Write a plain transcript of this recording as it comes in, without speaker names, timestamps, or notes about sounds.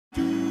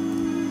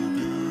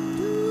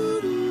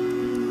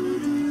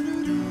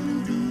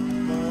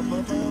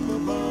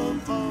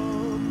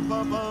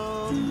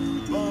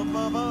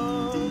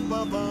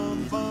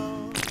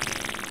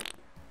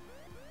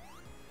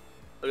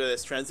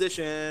this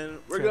transition.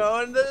 We're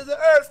going to the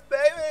Earth,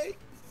 baby.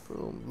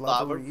 Boom.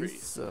 Lava Lava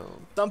Freeze.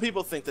 Zone. Some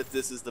people think that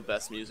this is the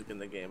best music in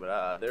the game,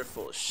 but they're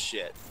full of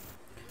shit.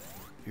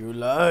 You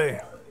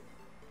lie.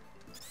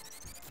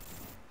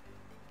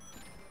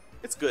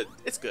 It's good.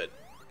 It's good.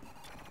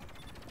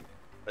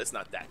 But it's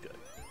not that good.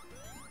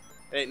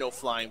 It ain't no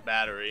flying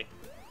battery.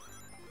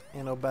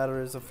 Ain't no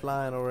batteries are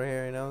flying over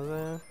here, you know what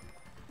I'm saying?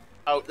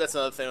 Oh, that's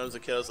another thing when I was a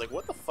kid. I was like,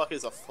 what the fuck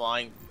is a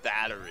flying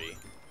battery?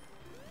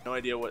 No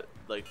idea what,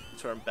 like, the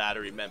term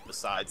battery meant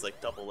besides, like,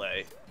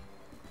 AA.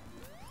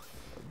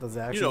 Does it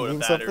actually You know what a mean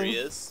battery something?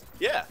 is.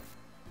 Yeah.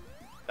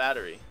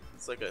 Battery.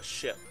 It's like a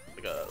ship.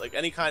 Like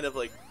any kind of,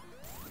 like,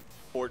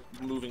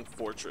 moving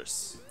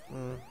fortress.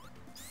 Mm.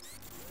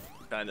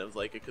 Kind of,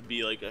 like, it could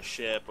be, like, a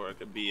ship, or it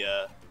could be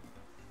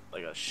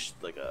like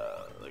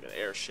an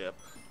airship.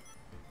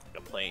 Like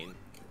a plane.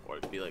 Or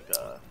it could be, like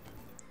a...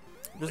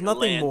 There's like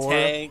nothing a land more.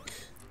 tank.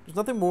 There's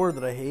nothing more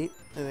that I hate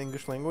in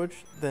English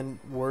language than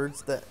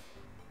words that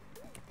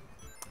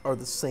are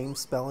the same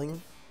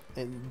spelling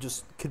and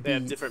just could They be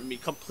have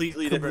different,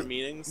 completely different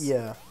meanings.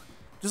 Yeah,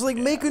 just like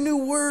make a new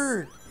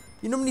word.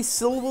 You know how many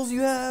syllables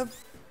you have?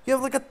 You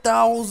have like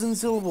 1,000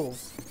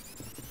 syllables.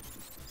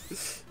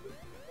 Just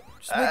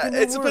make a new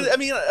word. But I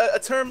mean, a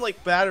term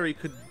like battery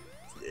could,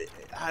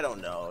 I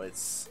don't know.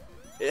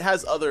 It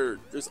has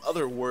there's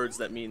other words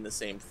that mean the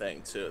same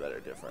thing too that are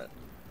different.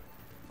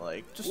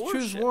 Like Just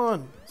choose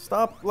one.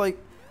 Stop. Like,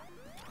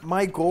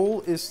 my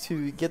goal is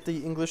to get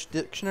the English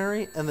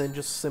dictionary and then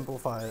just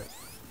simplify it.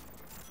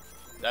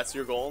 That's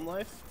your goal in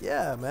life?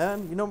 Yeah,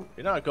 man.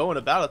 You're not going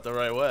about it the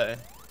right way.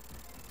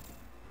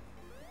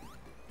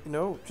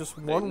 Just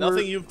Like, one nothing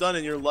word. you've done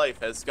in your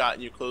life has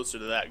gotten you closer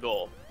to that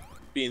goal.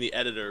 Being the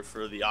editor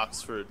for the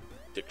Oxford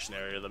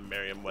Dictionary or the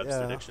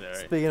Merriam-Webster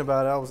Dictionary. Speaking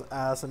about it, I was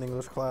ass in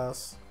English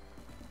class.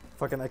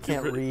 Fucking, I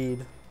can't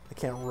read. I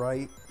can't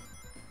write.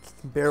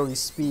 Can barely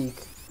speak.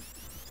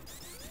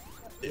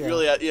 You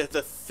really you have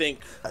to think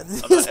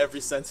about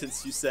every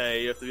sentence you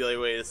say. You have to be like,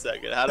 wait a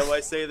second, how do I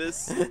say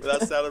this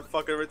without sounding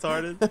fucking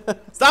retarded?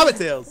 Stop it,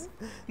 Tails!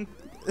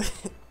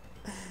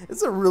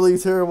 It's a really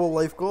terrible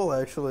life goal,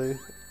 actually.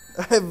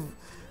 I have,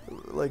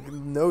 like,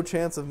 no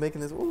chance of making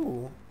this.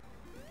 Ooh.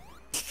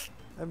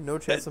 I have no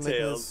chance of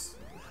making this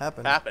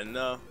happen.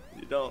 No,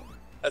 you don't.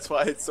 That's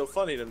why it's so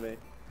funny to me.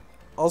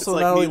 Also, it's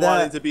like not only me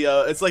wanting that, to be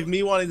it's like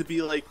me wanting to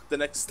be like the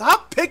next.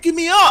 Stop picking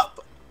me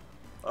up!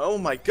 Oh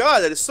my god,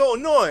 that is so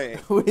annoying.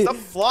 Stop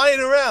flying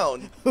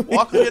around.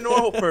 Walk like a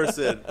normal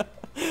person.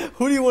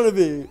 Who do you want to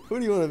be? Who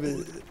do you want to be?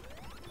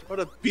 I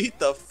want to beat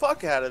the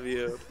fuck out of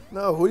you.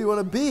 No, who do you want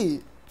to be?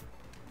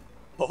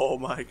 Oh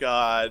my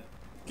god.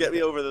 Get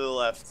me over to the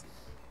left.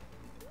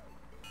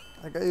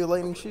 I got you a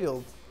lightning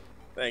shield.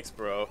 Thanks,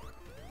 bro.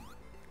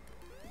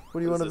 Who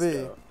do you want to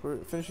Where's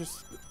be? Finish your...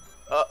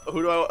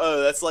 Who do I?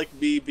 Oh, that's like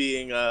me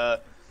being the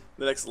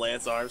next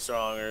Lance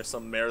Armstrong or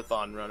some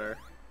marathon runner.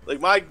 Like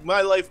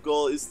my life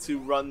goal is to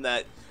run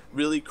that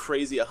really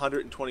crazy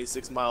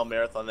 126-mile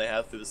marathon they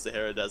have through the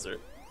Sahara Desert.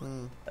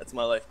 That's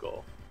my life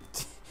goal.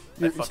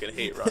 I fucking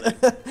hate running.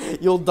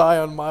 You'll die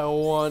on mile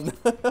 1.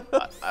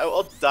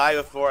 I'll die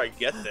before I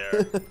get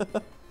there.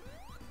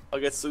 I'll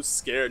get so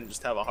scared and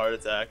just have a heart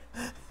attack.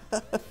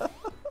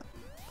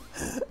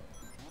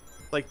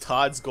 Like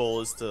Todd's goal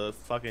is to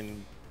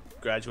fucking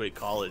graduate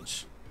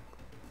college.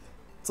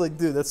 It's like,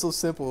 dude, that's so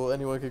simple.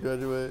 Anyone could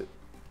graduate.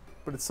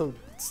 But it's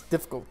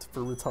difficult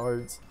for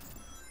retards.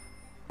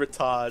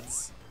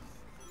 Retards.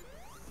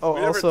 Oh,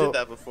 We also, never did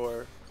that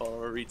before.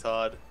 Call him a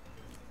retard.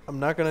 I'm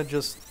not gonna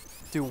just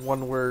do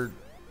one word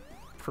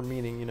per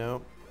meaning, you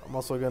know? I'm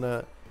also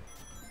gonna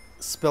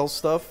spell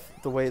stuff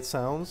the way it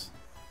sounds.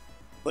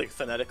 Like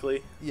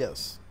phonetically?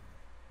 Yes.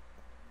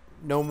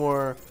 No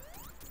more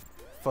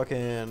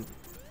fucking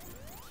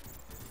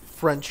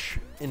French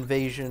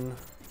invasion.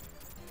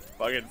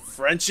 Fucking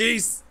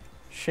Frenchies!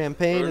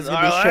 Champagne is Learn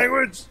gonna our be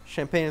language!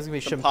 Champagne is gonna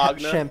be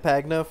Champagna.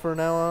 Champagna from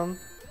now on.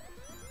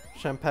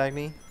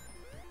 Champagne.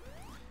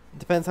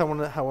 Depends how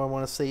I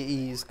want to say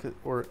e's,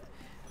 or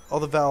all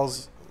the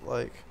vowels.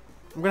 Like,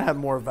 I'm gonna have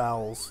more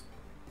vowels.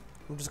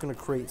 I'm just gonna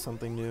create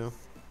something new.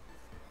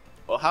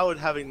 Well, how would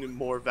having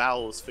more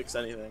vowels fix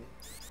anything?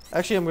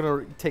 Actually, I'm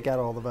gonna take out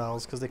all the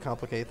vowels because they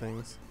complicate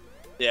things.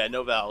 Yeah,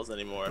 no vowels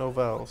anymore. No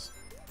vowels.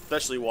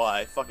 Especially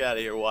Y. Fuck out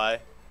of here, Y.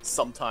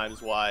 Sometimes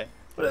Y.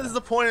 What is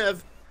the point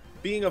of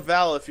being a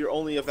vowel if you're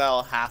only a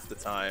vowel half the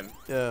time?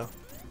 Yeah.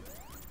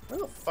 Where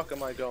the fuck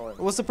am I going?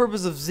 What's the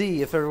purpose of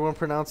Z if everyone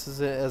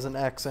pronounces it as an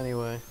X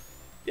anyway?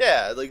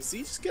 Yeah, like Z,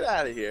 just get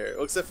out of here.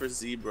 Oh, except for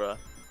zebra.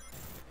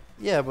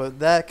 Yeah, but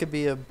that could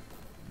be a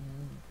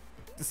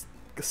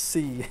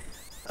C.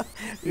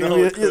 No,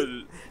 it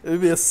couldn't. It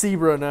would be a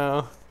zebra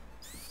now.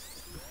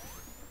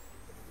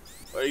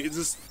 Or you could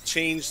just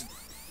change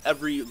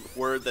every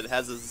word that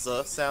has a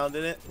Z sound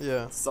in it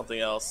Yeah. to something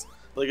else.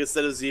 Like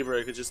instead of zebra,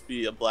 it could just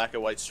be a black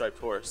and white striped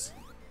horse.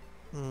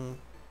 Mm.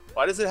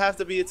 Why does it have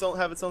to be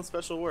have its own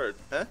special word?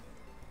 Huh?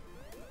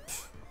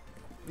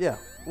 Yeah.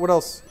 What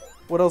else?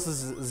 What else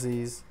is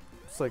Z's?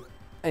 It's like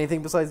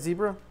anything besides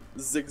zebra?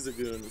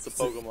 Zigzagoon. It's a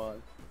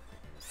Pokemon.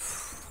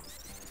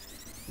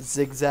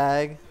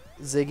 Zigzag,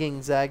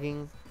 zigging,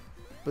 zagging.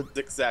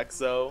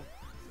 Zigzaxo.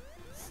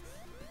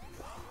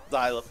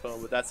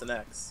 Xylophone, but that's an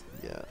X.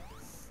 Yeah.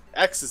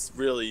 X is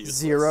really useless.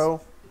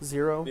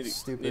 Zero. Need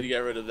Stupid. to get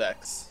rid of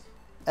X.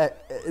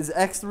 Is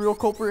X the real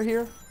culprit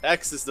here?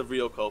 X is the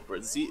real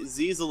culprit. Z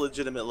is a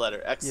legitimate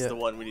letter. X Yeah. is the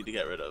one we need to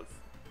get rid of.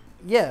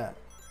 Yeah.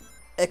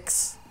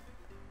 X.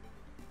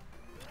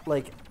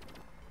 Like,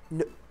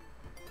 no,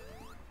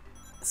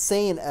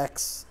 saying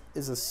X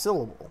is a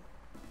syllable.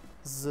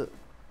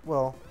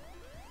 Well,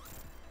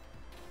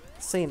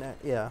 saying X,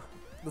 yeah.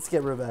 Let's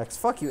get rid of X.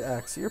 Fuck you,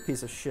 X. You're a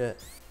piece of shit.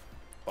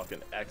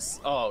 Fucking X.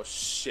 Oh,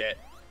 shit.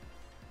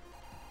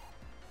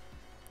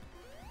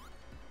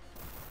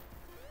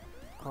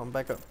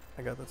 Back up.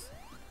 I got this.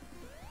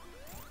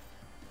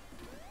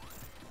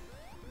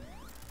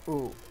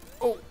 Ooh.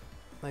 Oh!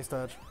 Nice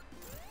dodge.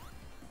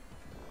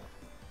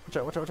 Watch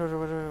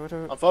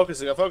out. I'm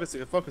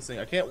focusing.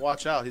 I can't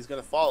watch out. He's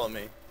gonna follow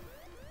me.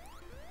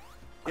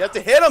 You have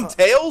to hit him,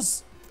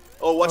 Tails!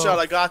 Oh, watch out.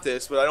 I got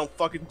this, but I don't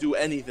fucking do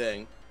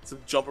anything. So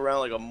jump around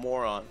like a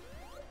moron.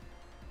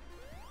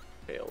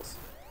 Tails.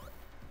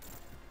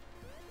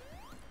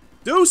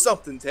 Do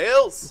something,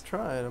 Tails! I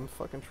tried. I'm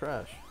fucking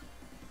trash.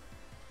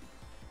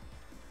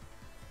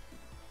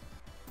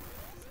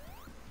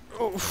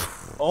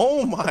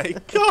 Oh my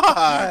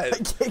god! I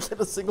can't get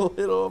a single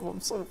hit off. I'm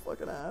so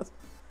fucking ass.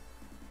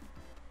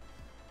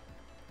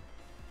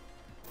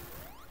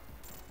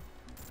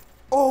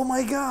 Oh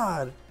my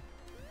god!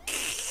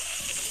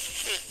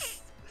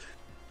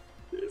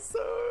 You're so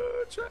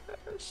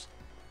trash.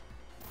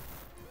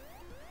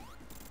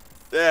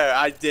 There,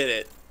 I did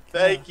it.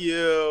 Thank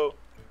you.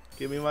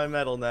 Give me my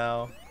medal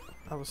now.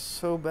 I was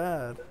so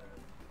bad.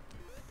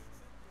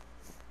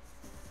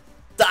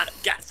 Thought I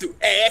got through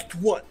Act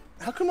 1.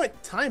 How come my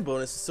time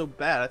bonus is so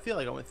bad? I feel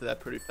like I went through that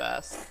pretty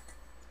fast.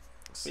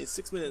 I mean,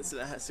 6 minutes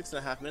and a half,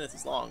 6.5 minutes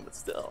is long, but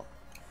still.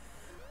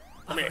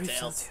 Come here,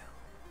 Tails.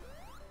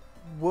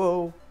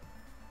 Whoa.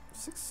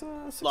 Six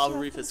Lava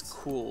Reef has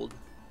cooled.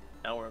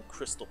 Now we're in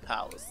Crystal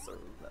Palace, so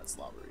that's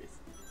Lava Reef.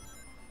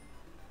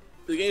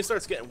 The game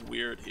starts getting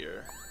weird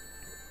here.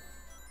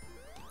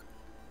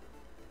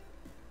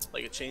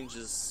 Like it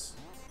changes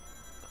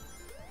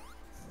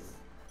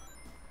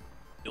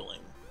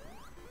feeling.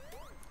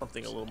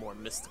 Something a little more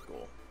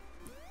mystical.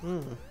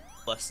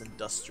 Less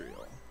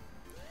industrial.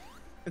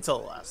 Until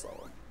the last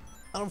level.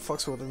 I don't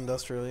fucks with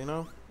industrial, you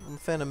know? I'm a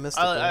fan of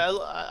mystical.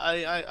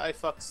 I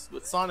fucks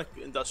with Sonic.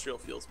 Industrial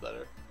feels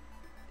better.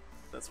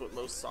 That's what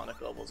most Sonic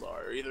levels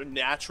are. Either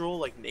natural,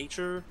 like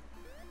nature,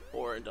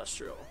 or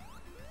industrial.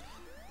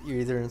 You're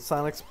either in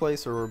Sonic's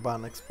place or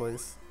Robotnik's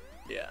place.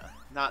 Yeah,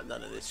 not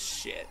none of this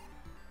shit.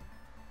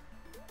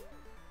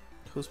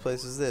 Whose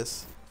place is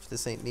this? If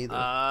this ain't neither.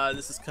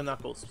 This is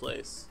Knuckles'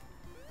 place.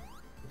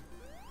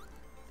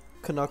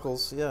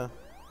 Knuckles, yeah.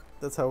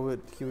 That's how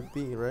he would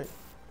be, right?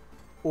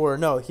 Or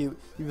no, he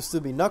would still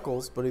be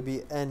Knuckles, but he'd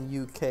be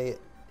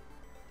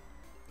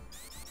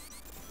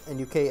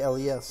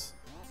N-U-K-L-E-S.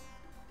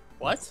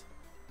 What?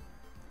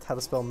 How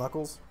to spell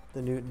Knuckles?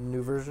 The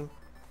new version?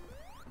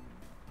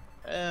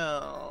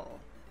 Oh.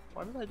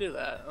 Why did I do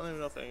that? I don't even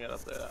know if I can get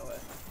up there that way.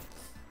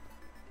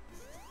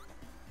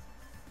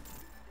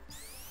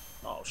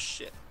 Oh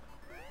shit.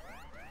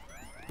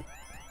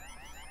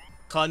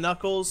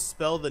 Knuckles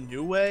spell the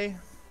new way?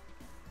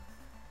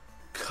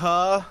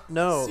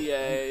 No.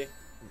 C-A.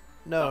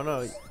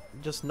 No,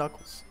 just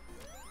Knuckles.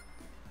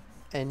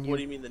 And What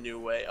do you mean the new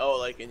way? Oh,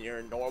 like in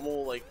your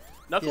normal, like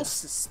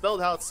Knuckles is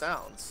spelled how it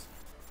sounds.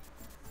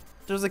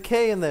 There's a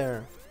K in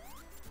there.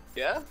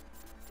 Yeah?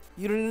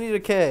 You don't need a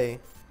K.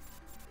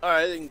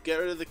 Alright, then get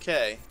rid of the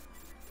K.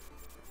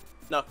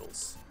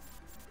 Knuckles.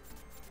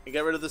 And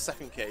get rid of the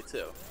second K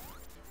too.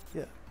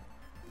 Yeah.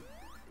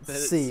 Then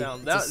C. Now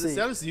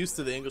I was used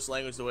to the English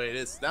language the way it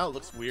is. Now it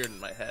looks weird in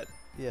my head.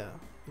 Yeah,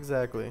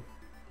 exactly.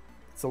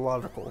 It's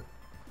illogical.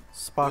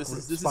 Spock This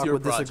Spock is your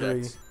would project.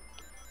 disagree.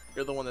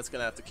 You're the one that's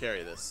gonna have to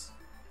carry this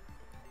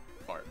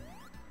part.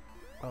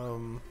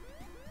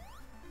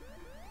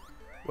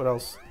 What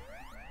else?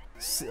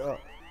 C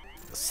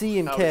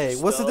and How K. would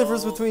you What's the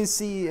difference spell- between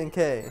C and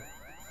K?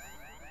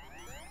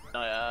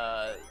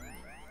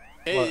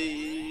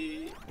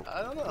 Hey,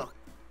 I don't know.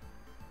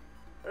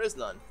 There is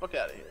none. Fuck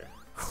out of here.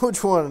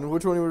 Which one?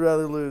 Which one you would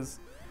rather lose?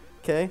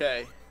 K?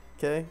 Okay.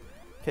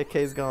 K?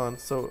 K's gone.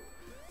 So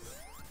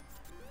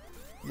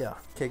yeah,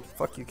 K.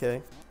 Fuck you,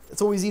 K.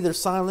 It's always either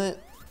silent.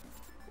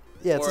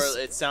 Yeah, Or it's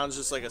it sounds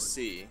just like a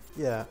C.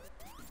 yeah.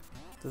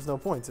 There's no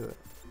point to it.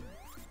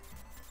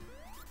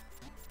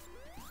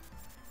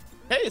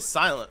 K is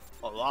silent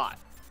a lot.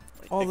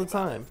 When you All think the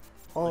about time. it.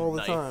 All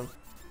Like the knife. time.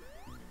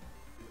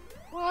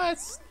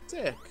 What?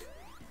 Dick.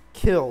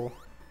 Kill.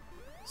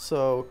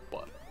 So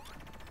What?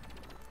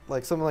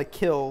 like something like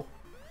kill.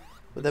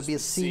 Would that be a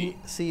C?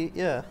 C,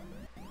 yeah.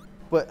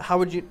 But how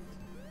would you?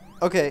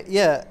 Okay,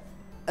 yeah,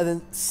 and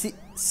then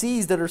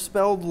C's that are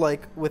spelled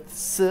like with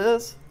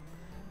S's,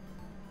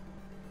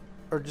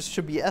 or just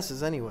should be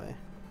S's anyway.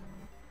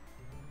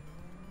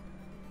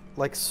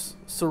 Like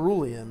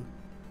cerulean.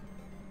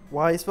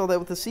 Why you spell that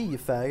with a C, you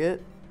faggot?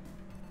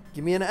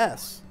 Give me an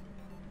S.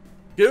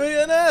 Give me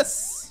an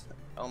S!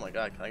 Oh my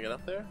god, can I get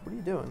up there? What are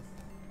you doing?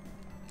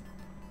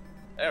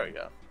 There we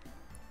go.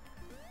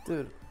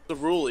 Dude,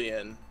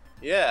 Cerulean.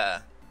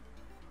 Yeah.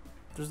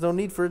 there's no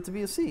need for it to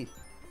be a C.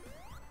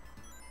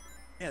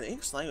 Yeah, the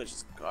English language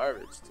is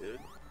garbage, dude.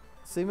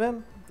 See,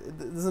 man?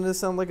 Doesn't this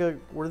sound like a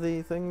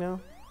worthy thing now?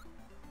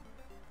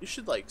 You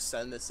should, like,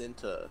 send this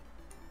into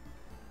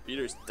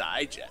Reader's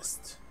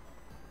Digest.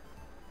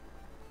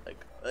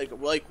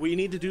 Like we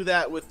need to do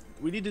that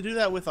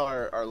with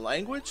our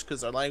language,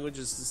 because our language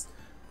is just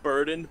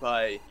burdened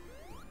by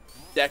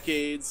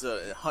decades,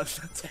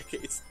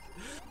 decades,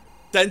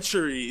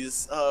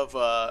 centuries of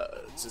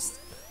just.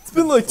 It's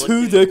been like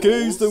 2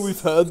 decades that rules.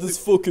 we've had this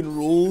fucking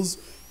rules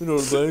in our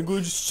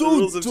language. The So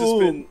rules have dumb. just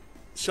been.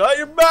 Shut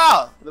your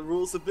mouth! The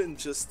rules have been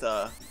just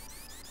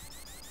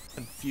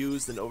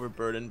confused and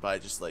overburdened by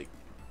just like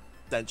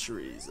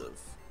centuries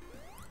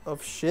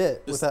Of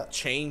shit. just Without,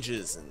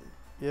 changes and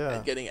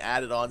yeah. getting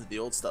added on to the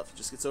old stuff. It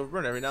just gets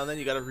overburdened. Every now and then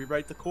you gotta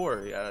rewrite the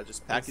core. You gotta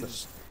just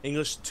package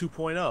English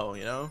 2.0,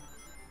 you know?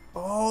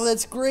 Oh,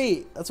 that's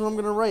great. That's what I'm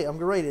gonna write. I'm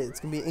gonna write it. It's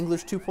gonna be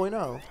English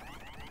 2.0.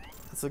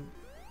 It's a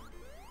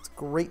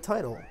great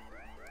title.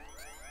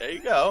 There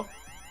you go.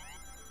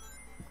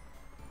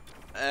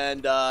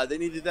 And they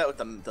need to do that with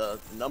the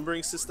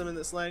numbering system in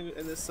this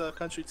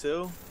country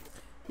too.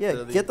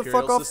 Yeah, get the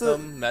fuck imperial off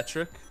system,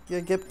 metric. the. Yeah,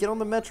 get on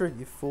the metric,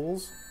 you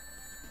fools.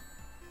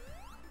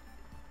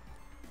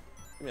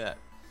 Give me that,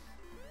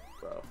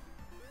 bro.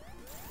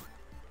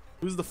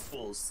 Who's the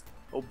fools?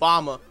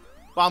 Obama.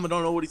 Obama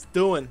don't know what he's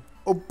doing.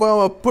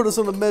 Obama, put us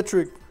on the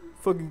metric.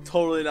 Fucking.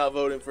 Totally not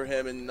voting for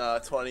him in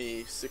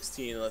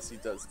 2016 unless he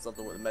does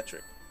something with a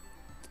metric.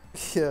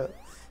 Yeah,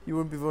 you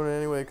wouldn't be voting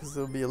anyway because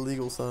it would be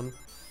illegal, son.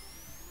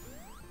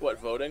 What,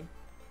 voting?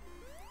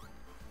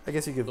 I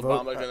guess you could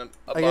Obama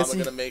vote.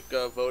 gonna make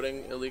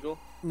voting illegal?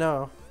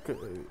 No, it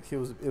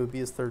would be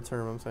his 3rd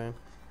term. I'm saying.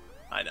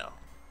 I know.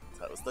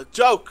 That was the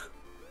joke.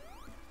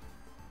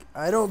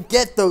 I don't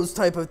get those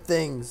type of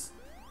things.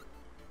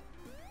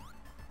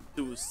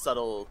 Do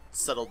subtle,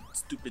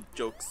 stupid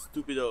jokes.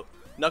 Stupido.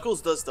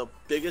 Knuckles does the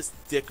biggest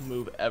dick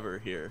move ever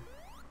here.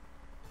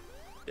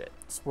 Shit.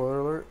 Spoiler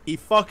alert. He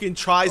fucking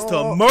tries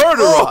to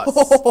murder us.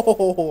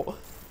 Oh,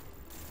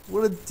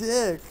 what a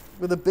dick!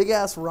 With a big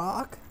ass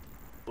rock.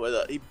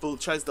 He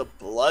tries to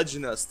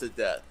bludgeon us to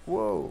death.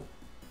 Whoa.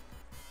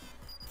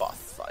 Boss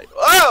fight.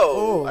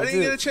 Oh! Oh, I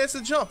didn't dude. get a chance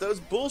to jump. That was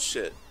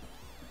bullshit.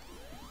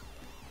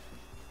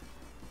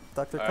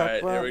 Dr.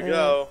 Alright, Cup. here we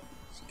go.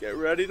 Let's get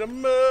ready to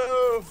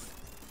move.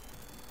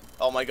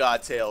 Oh my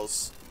god,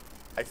 Tails.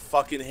 I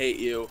fucking hate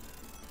you.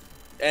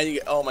 And you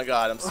get, oh my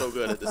god, I'm so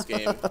good at this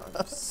game.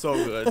 I'm so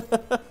good.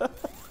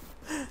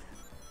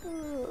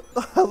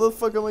 How the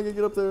fuck am I gonna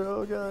get up there?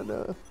 Oh god,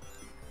 no.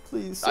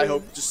 Please. I save.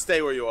 hope, just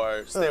stay where you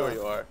are. Stay where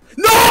you are.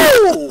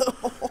 No!